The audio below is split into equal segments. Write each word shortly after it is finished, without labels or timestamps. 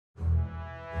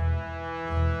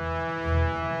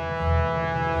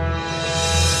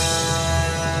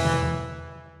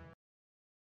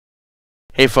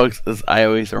Hey folks, it's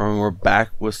ioEther and we're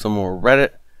back with some more Reddit.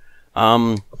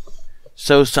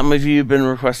 So some of you have been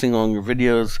requesting longer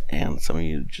videos and some of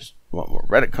you just want more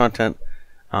Reddit content.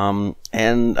 And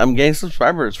I'm getting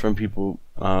subscribers from people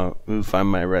who find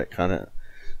my Reddit content.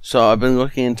 So I've been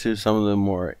looking into some of the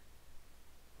more,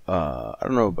 I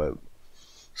don't know about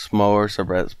smaller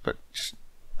subreddits, but just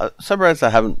subreddits I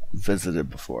haven't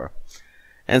visited before.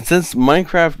 And since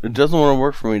Minecraft doesn't want to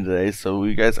work for me today, so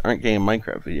you guys aren't getting a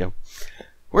Minecraft video,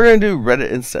 we're going to do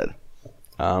Reddit instead.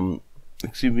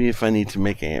 Excuse me if I need to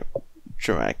make any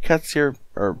dramatic cuts here,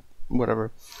 or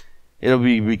whatever. It'll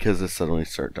be because I suddenly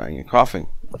start dying and coughing.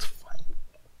 That's fine.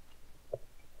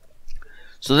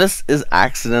 So this is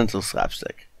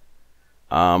AccidentalSlapStick.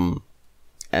 And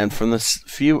from the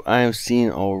few I have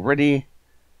seen already,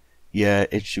 yeah,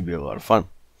 it should be a lot of fun.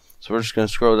 So we're just going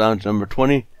to scroll down to number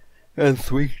 20. And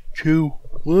 3, 2,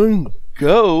 1,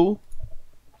 go!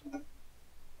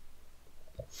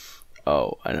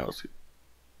 Oh, I know.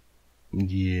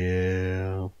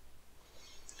 Yeah.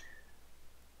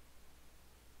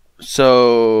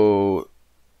 So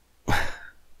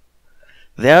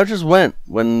they all just went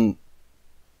when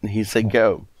he said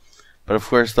go. But of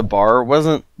course the bar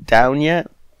wasn't down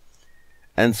yet.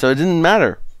 And so it didn't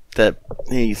matter that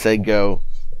he said go.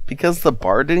 Because the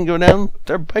bar didn't go down,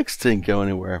 their bikes didn't go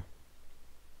anywhere.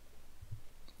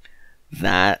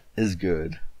 That is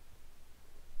good.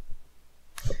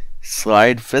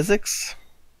 Slide physics.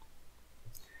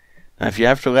 Now, if you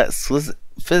have to let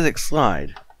physics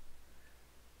slide.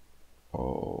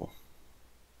 Oh.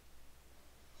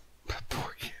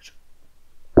 Poor kid.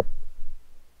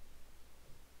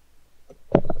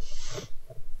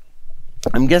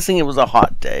 I'm guessing it was a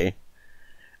hot day.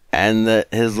 And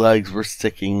that his legs were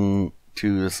sticking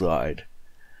to the slide.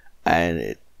 And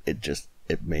it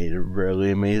made a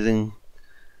really amazing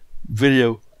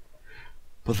video.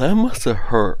 But that must have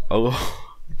hurt a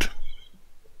lot.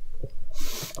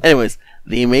 Anyways,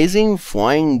 the amazing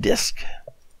flying disc.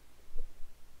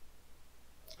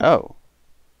 Oh.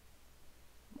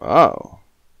 Oh.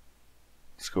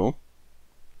 That's cool.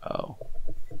 Oh.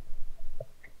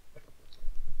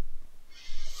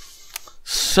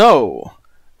 So,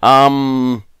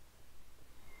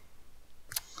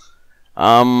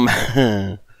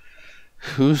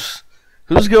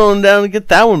 who's going down to get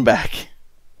that one back?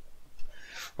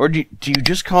 Or do you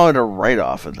just call it a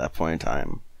write-off at that point in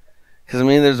time? Because, I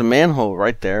mean, there's a manhole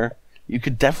right there. You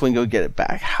could definitely go get it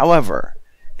back. However,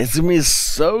 it's going to be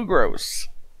so gross.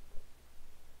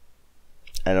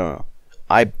 I don't know.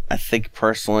 I think,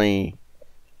 personally,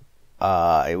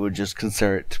 I would just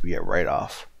consider it to be a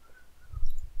write-off.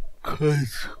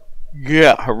 Cause,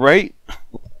 yeah, right?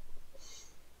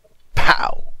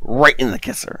 Pow! Right in the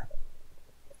kisser.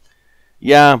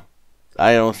 Yeah,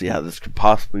 I don't see how this could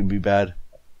possibly be bad.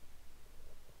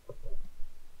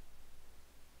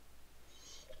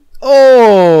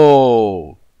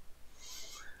 Oh!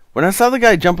 When I saw the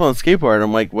guy jump on the skateboard,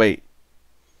 I'm like, wait,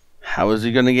 how is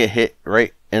he going to get hit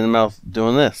right in the mouth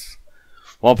doing this?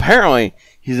 Well, apparently,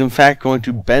 he's in fact going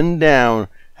to bend down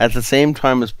at the same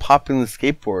time as popping the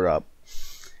skateboard up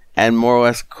and more or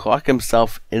less clock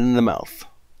himself in the mouth.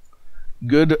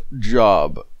 Good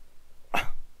job.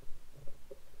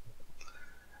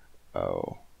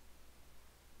 Oh.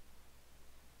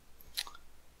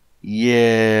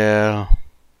 Yeah.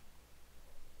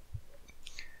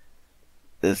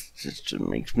 This just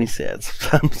makes me sad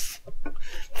sometimes.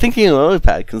 Thinking a lily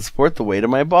pad can support the weight of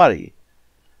my body.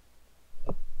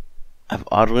 I've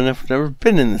oddly enough never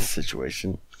been in this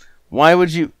situation. Why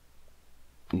would you...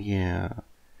 Yeah.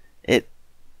 It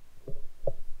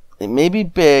may be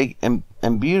big and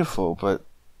beautiful, but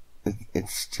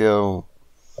it's still...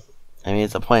 I mean,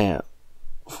 it's a plant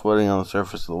floating on the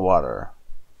surface of the water.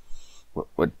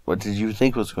 What did you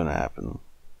think was going to happen?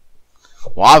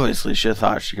 Well, obviously she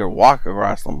thought she could walk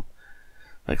across them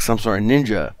like some sort of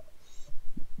ninja.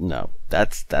 No,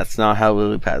 that's not how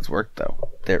lily pads work, though.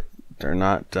 They're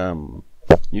not.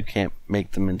 You can't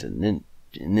make them into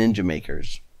ninja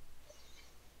makers.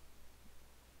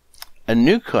 A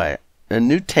new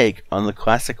take on the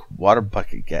classic water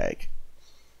bucket gag.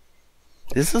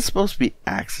 This is supposed to be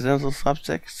accidental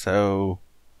slapstick, so...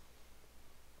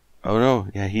 Oh no,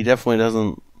 yeah, he definitely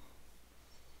doesn't...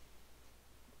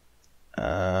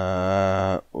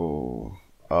 Oh,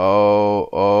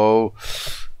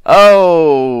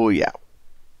 yeah.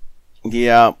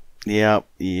 Yeah.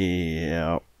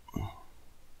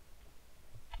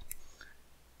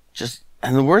 Just,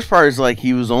 and the worst part is, like,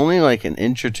 he was only like an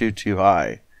inch or two too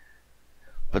high.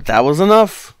 But that was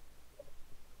enough.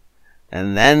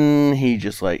 And then he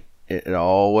just, like, it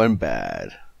all went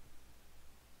bad.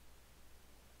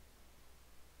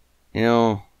 You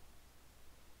know,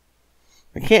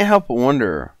 I can't help but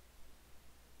wonder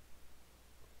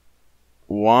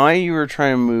why you were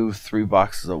trying to move 3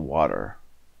 boxes of water.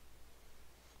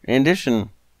 In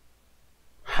addition,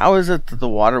 how is it that the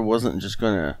water wasn't just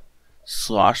going to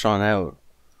slosh on out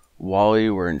while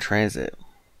you were in transit?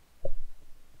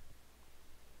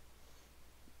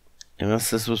 Unless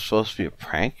this was supposed to be a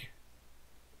prank,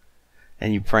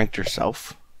 and you pranked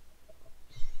yourself.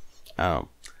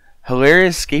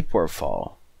 Hilarious skateboard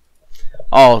fall.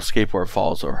 All skateboard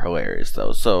falls are hilarious,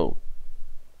 though. So,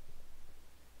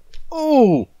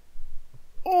 oh,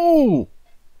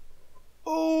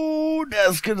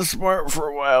 Dad's gonna smart for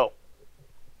a while.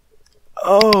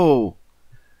 Oh,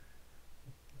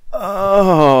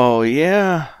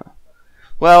 yeah.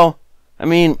 Well, I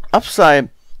mean, upside,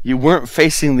 you weren't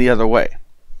facing the other way.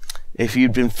 If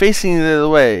you'd been facing the other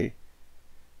way,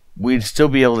 we'd still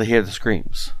be able to hear the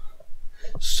screams.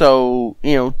 So,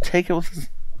 take it with,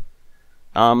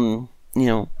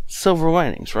 silver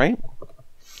linings, right?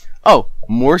 Oh,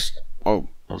 I was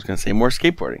going to say more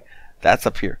skateboarding. That's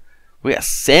up here. We got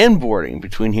sandboarding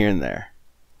between here and there.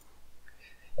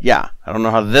 Yeah, I don't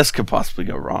know how this could possibly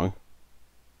go wrong.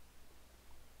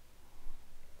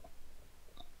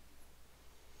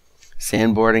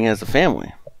 Sandboarding as a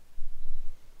family.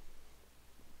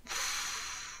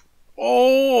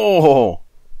 Oh!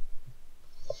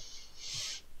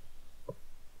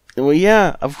 Well,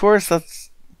 yeah, of course,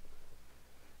 that's...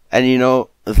 And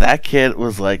that kid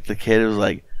was like,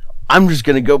 I'm just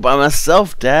gonna go by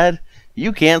myself, Dad.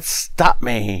 You can't stop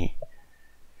me.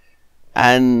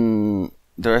 And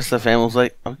the rest of the family was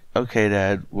like, okay,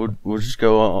 Dad, we'll just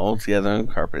go all together on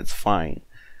the carpet. It's fine.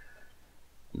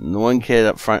 And the one kid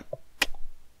up front,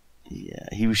 yeah,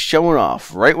 he was showing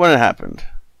off right when it happened.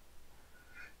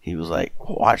 He was like,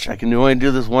 watch, I can only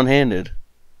do this one-handed.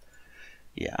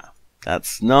 Yeah,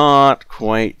 that's not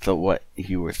quite what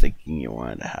you were thinking you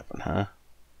wanted to happen, huh?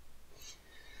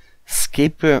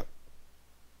 Skateboarding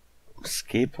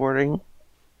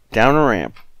down a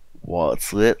ramp while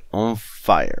it's lit on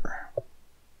fire.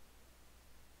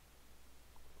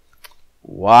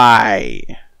 Why?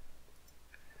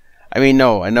 I mean,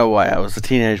 no, I know why. I was a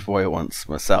teenage boy once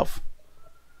myself.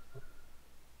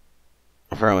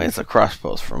 Apparently it's a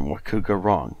crossbow from what could go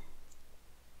wrong.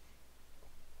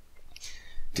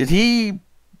 Did he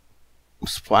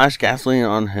splash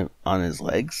gasoline on his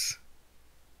legs?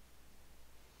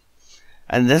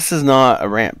 And this is not a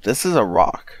ramp. This is a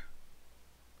rock.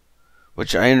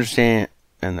 Which I understand.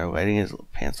 And they're lighting his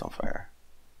pants on fire.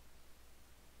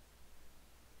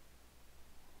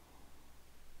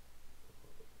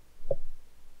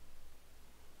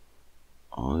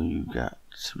 Oh, you got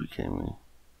to be kidding me.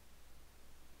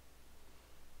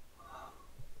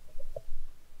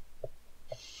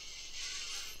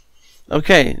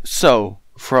 Okay, so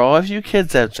for all of you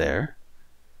kids out there,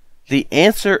 the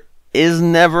answer is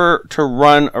never to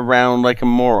run around like a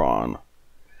moron.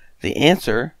 The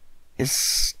answer is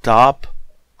stop,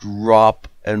 drop,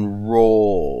 and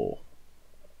roll.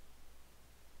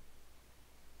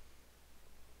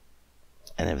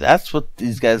 And if that's what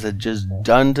these guys had just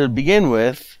done to begin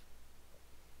with,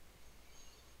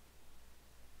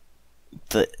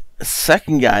 the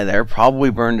second guy there probably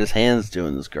burned his hands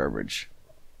doing this garbage.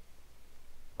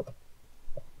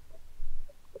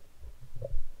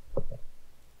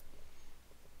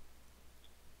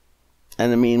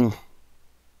 And I mean,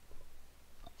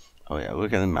 oh yeah,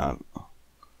 look at the amount.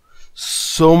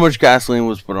 So much gasoline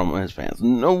was put on his pants.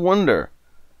 No wonder.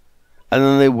 And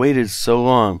then they waited so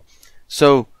long.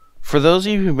 So, for those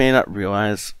of you who may not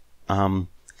realize,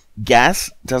 gas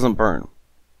doesn't burn.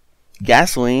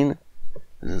 Gasoline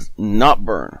does not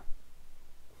burn.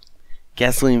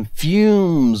 Gasoline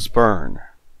fumes burn.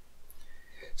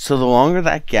 So the longer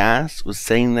that gas was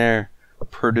sitting there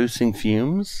producing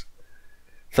fumes,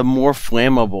 the more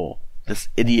flammable this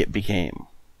idiot became.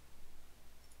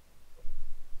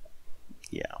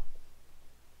 Yeah.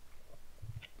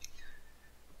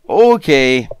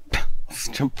 Okay. Let's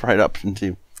jump right up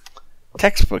into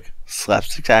textbook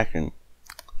slapstick action.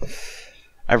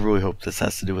 I really hope this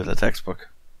has to do with a textbook.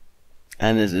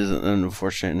 And it isn't an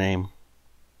unfortunate name.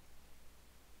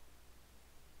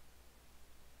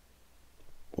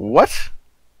 What?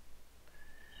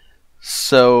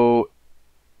 So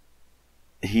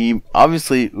he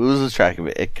obviously loses track of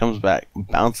it. It comes back,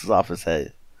 bounces off his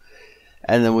head.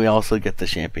 And then we also get the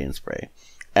champagne spray.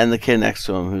 And the kid next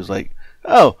to him who's like,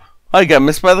 oh, I got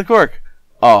missed by the cork.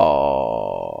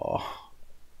 Oh.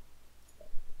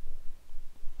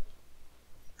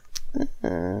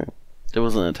 It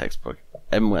wasn't a textbook.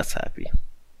 I'm less happy.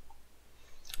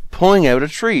 Pulling out a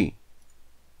tree.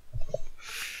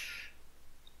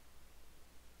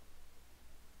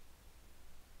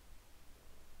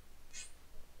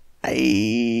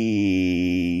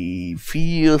 I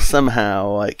feel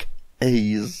somehow like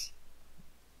he's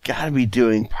got to be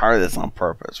doing part of this on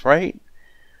purpose, right?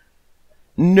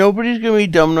 Nobody's going to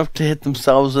be dumb enough to hit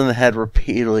themselves in the head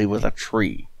repeatedly with a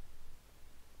tree.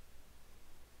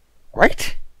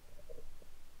 Right?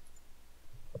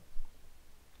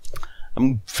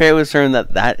 I'm fairly certain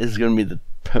that that is going to be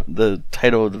the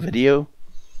title of the video.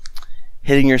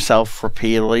 Hitting yourself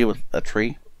repeatedly with a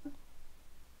tree.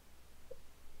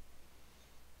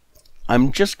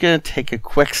 I'm just going to take a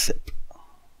quick sip.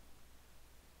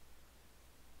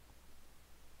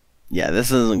 Yeah,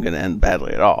 this isn't going to end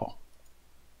badly at all.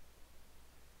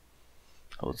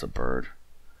 Oh, it's a bird.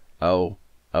 Oh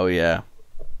yeah.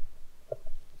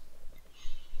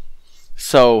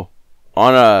 So,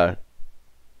 on a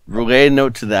related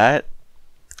note to that,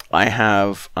 I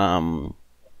have,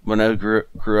 when I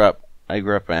grew up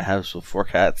in a house with 4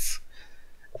 cats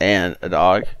and a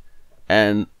dog,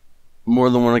 and more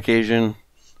than one occasion,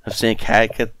 I've seen a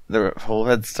cat get their whole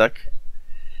head stuck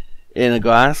in a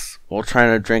glass while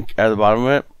trying to drink out of the bottom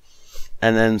of it,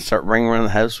 and then start running around the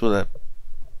house with a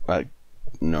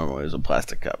normally it was a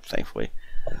plastic cup, thankfully,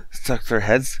 stuck to their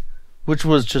heads, which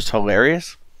was just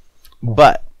hilarious.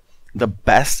 But the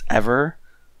best ever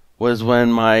was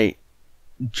when my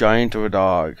giant of a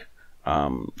dog,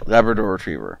 Labrador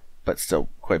Retriever, but still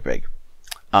quite big,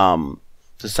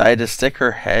 decided to stick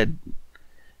her head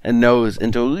and nose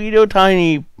into a little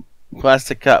tiny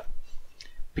plastic cup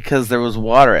because there was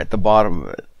water at the bottom of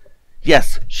it.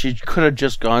 Yes, she could have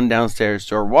just gone downstairs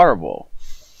to her water bowl,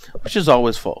 which is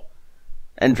always full,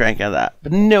 and drank out of that.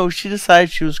 But no, she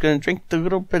decided she was going to drink the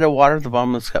little bit of water at the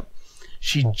bottom of this cup.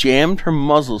 She jammed her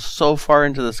muzzle so far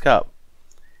into this cup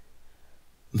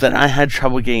that I had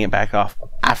trouble getting it back off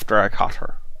after I caught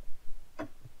her.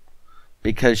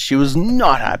 Because she was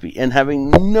not happy and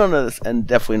having none of this, and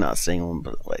definitely not staying in one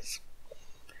place.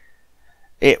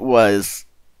 It was...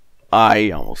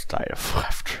 I almost died of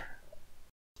laughter.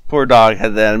 Poor dog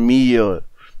had that immediate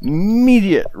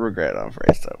regret on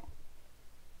face, though.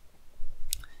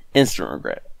 Instant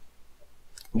regret.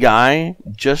 Guy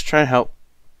just trying to help.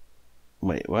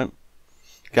 Wait, what?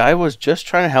 Guy was just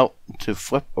trying to help to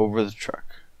flip over the truck.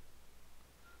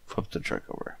 Flip the truck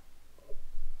over.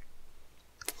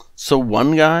 So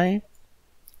one guy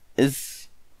is...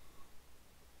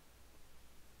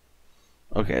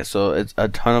 Okay, so it's a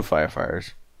ton of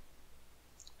firefighters.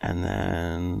 And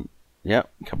then...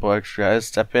 Yep, a couple extra guys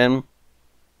step in.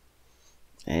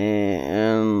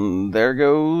 And there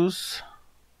goes...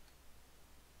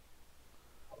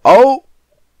 Oh!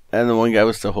 And the one guy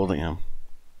was still holding him.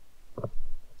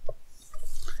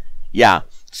 Yeah,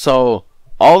 so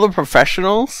all the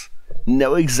professionals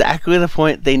know exactly the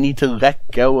point they need to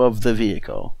let go of the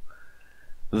vehicle.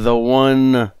 The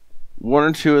one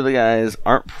or two of the guys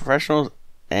aren't professionals,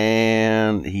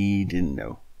 and he didn't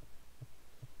know.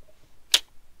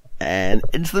 And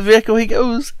into the vehicle he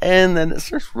goes, and then it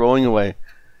starts rolling away.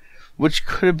 Which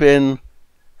could have been,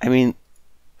 I mean,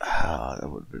 that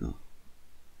would have been...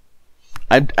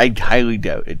 I highly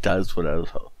doubt it does what I was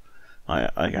I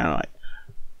kind of like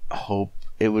hope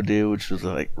it would do, which was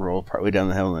like roll partway down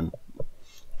the hill and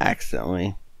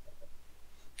accidentally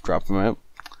drop him out.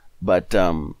 But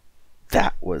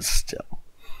that was still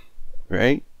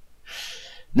right.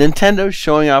 Nintendo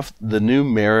showing off the new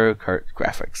Mario Kart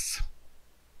graphics.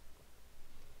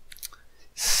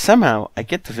 Somehow I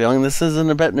get the feeling this isn't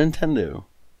about Nintendo.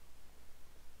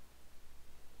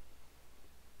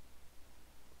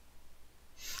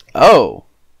 Oh.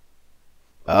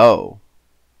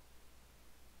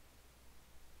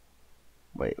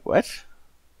 Wait, what?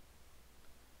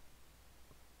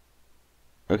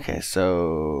 Okay,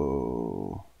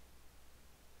 so...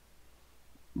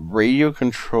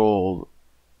 radio-controlled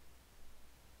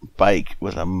bike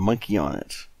with a monkey on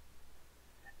it.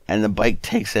 And the bike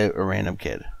takes out a random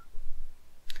kid.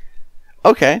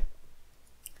 Okay.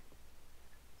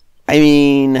 I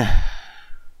mean...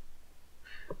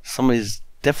 somebody's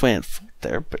definitely at fault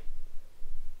there, but...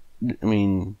 I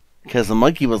mean... because the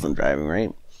monkey wasn't driving,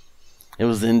 right? It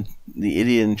was the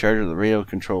idiot in charge of the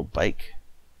radio-controlled bike.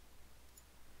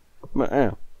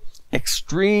 But,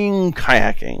 extreme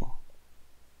kayaking.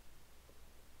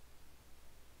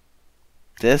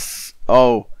 This...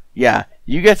 oh, yeah.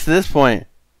 You get to this point.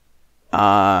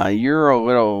 You're a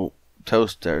little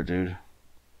toast there, dude.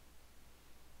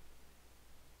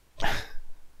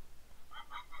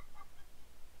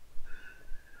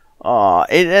 Aw,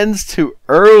 it ends too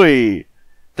early.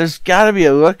 There's gotta be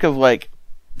a look of, like,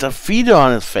 defeat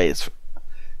on his face.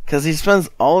 Because he spends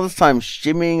all this time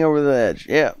shimmying over the edge.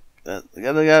 Yeah.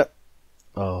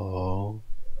 Oh.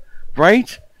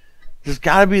 Right? There's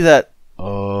gotta be that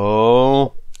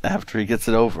oh after he gets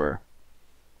it over.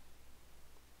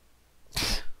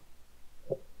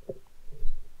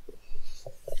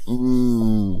 I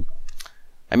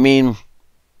mean,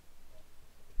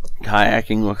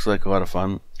 kayaking looks like a lot of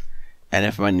fun, and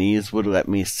if my knees would let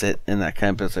me sit in that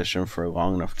kind of position for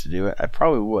long enough to do it, I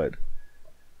probably would.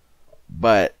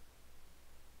 But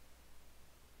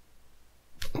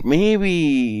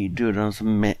maybe do it on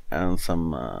some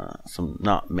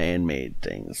not man-made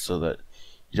things, so that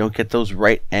you don't get those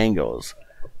right angles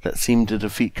that seem to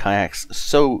defeat kayaks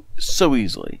so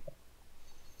easily.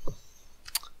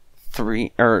 1,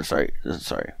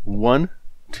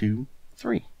 2,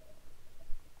 3.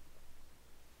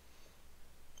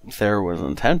 There was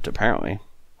intent, apparently.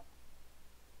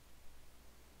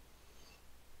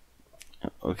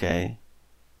 Okay.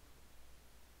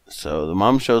 So the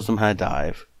mom shows them how to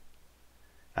dive.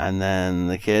 And then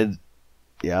the kid,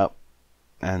 yep.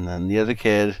 And then the other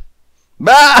kid,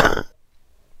 bah!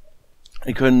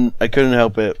 I couldn't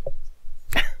help it.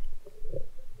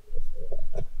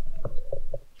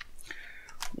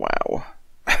 Wow.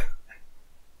 I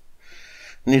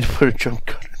need to put a jump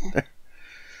cut in there.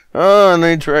 Oh, I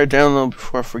need to write down though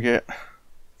before I forget.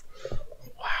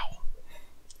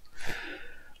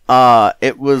 Wow.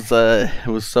 It was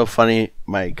so funny.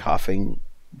 My coughing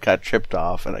got tripped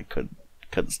off, and I couldn't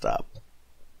stop.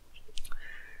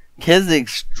 Kid's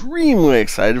extremely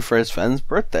excited for his friend's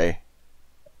birthday.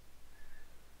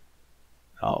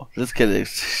 Oh, this kid is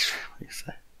extremely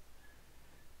excited.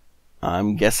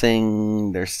 I'm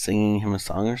guessing they're singing him a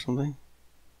song or something.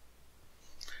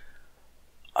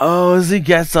 Oh, as he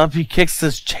gets up, he kicks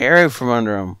this chair out from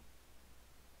under him.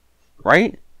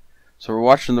 Right? So we're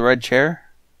watching the red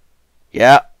chair?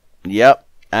 Yep.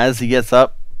 As he gets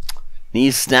up,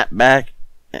 knees snap back.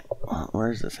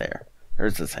 Where's this hair?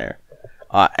 There's this hair.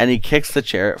 And he kicks the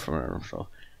chair out from under him. So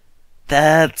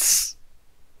that's...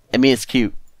 I mean, it's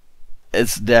cute.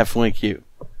 It's definitely cute.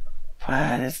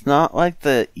 But it's not like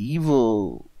the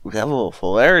evil level of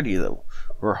hilarity that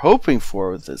we're hoping for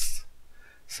with this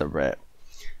subreddit.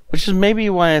 Which is maybe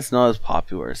why it's not as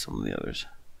popular as some of the others.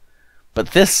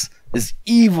 But this is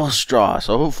evil straw,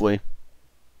 so hopefully...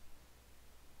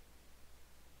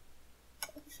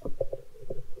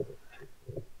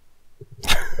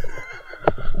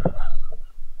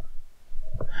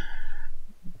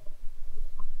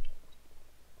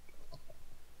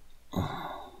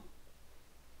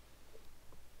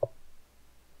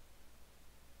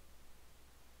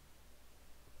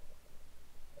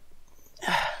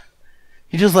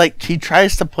 he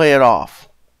tries to play it off.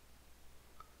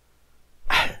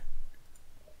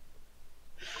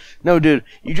 No, dude,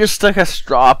 you just stuck a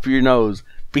straw up your nose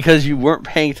because you weren't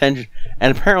paying attention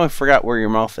and apparently forgot where your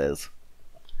mouth is.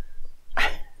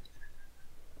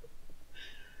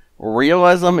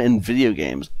 Realism in video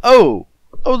games. Oh,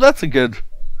 that's a good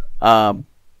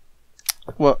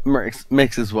what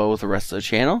mixes well with the rest of the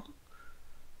channel.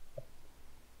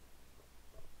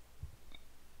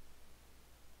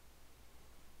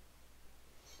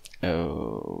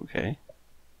 Okay.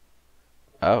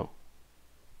 Oh.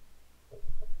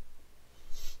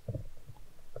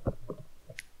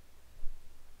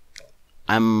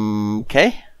 I'm okay.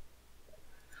 It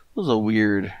was a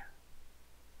weird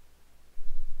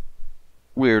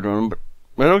one,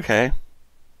 but okay.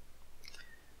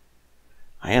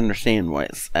 I understand why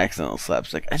it's accidental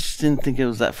slapstick. I just didn't think it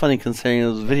was that funny considering it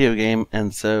was a video game,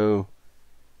 and so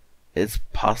it's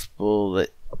possible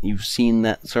that you've seen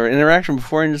that sort of interaction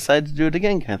before and decided to do it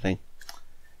again, kind of thing.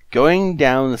 Going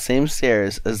down the same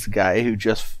stairs as the guy who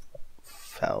just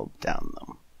fell down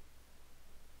them.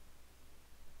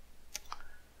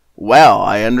 Well,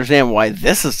 I understand why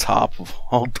this is top of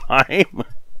all time.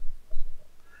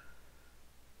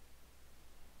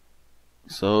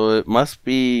 So it must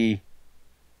be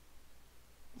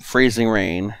freezing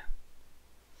rain.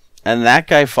 And that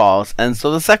guy falls. And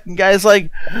so the second guy's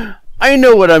like, I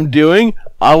know what I'm doing.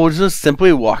 I will just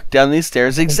simply walk down these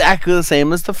stairs exactly the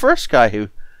same as the first guy who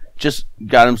just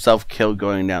got himself killed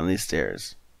going down these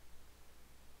stairs.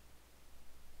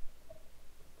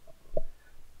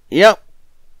 Yep.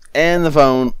 And the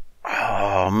phone.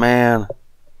 Oh, man.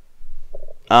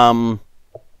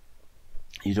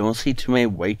 You don't see too many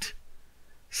white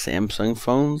Samsung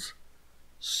phones.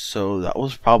 So that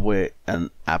was probably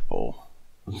an Apple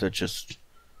that just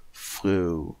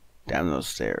flew down those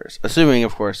stairs. Assuming,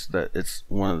 of course, that it's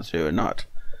one of the two and not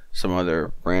some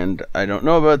other brand I don't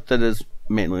know about that is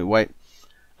mainly white.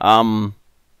 But,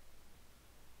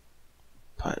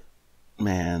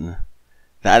 man,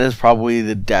 that is probably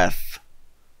the death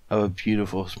of a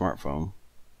beautiful smartphone.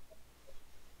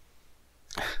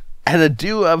 And I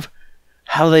do love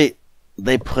how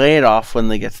they play it off when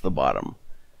they get to the bottom.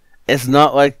 It's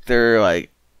not like they're like,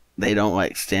 they don't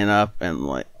like stand up and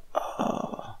like,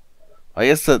 oh. I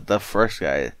guess the first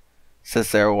guy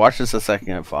sits there, watches the second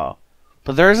guy fall.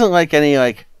 But there isn't like any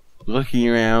like looking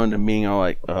around and being all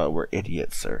like, we're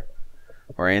idiots or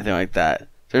anything like that.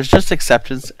 There's just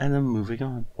acceptance and then moving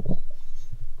on.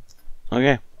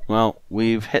 Okay, well,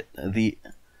 we've hit the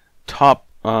top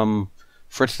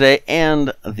for today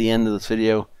and the end of this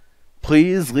video.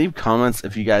 Please leave comments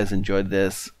if you guys enjoyed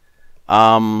this.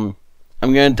 I'm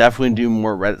gonna definitely do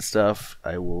more Reddit stuff.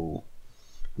 I'm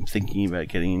thinking about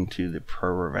getting into the pro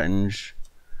revenge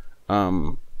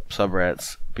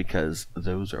subreddits because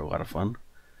those are a lot of fun.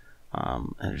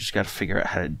 And I just gotta figure out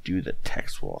how to do the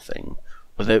text wall thing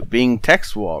without being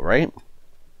text wall, right?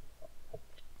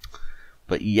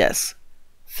 But yes,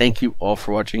 thank you all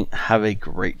for watching. Have a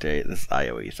great day. This is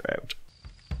ioEther out.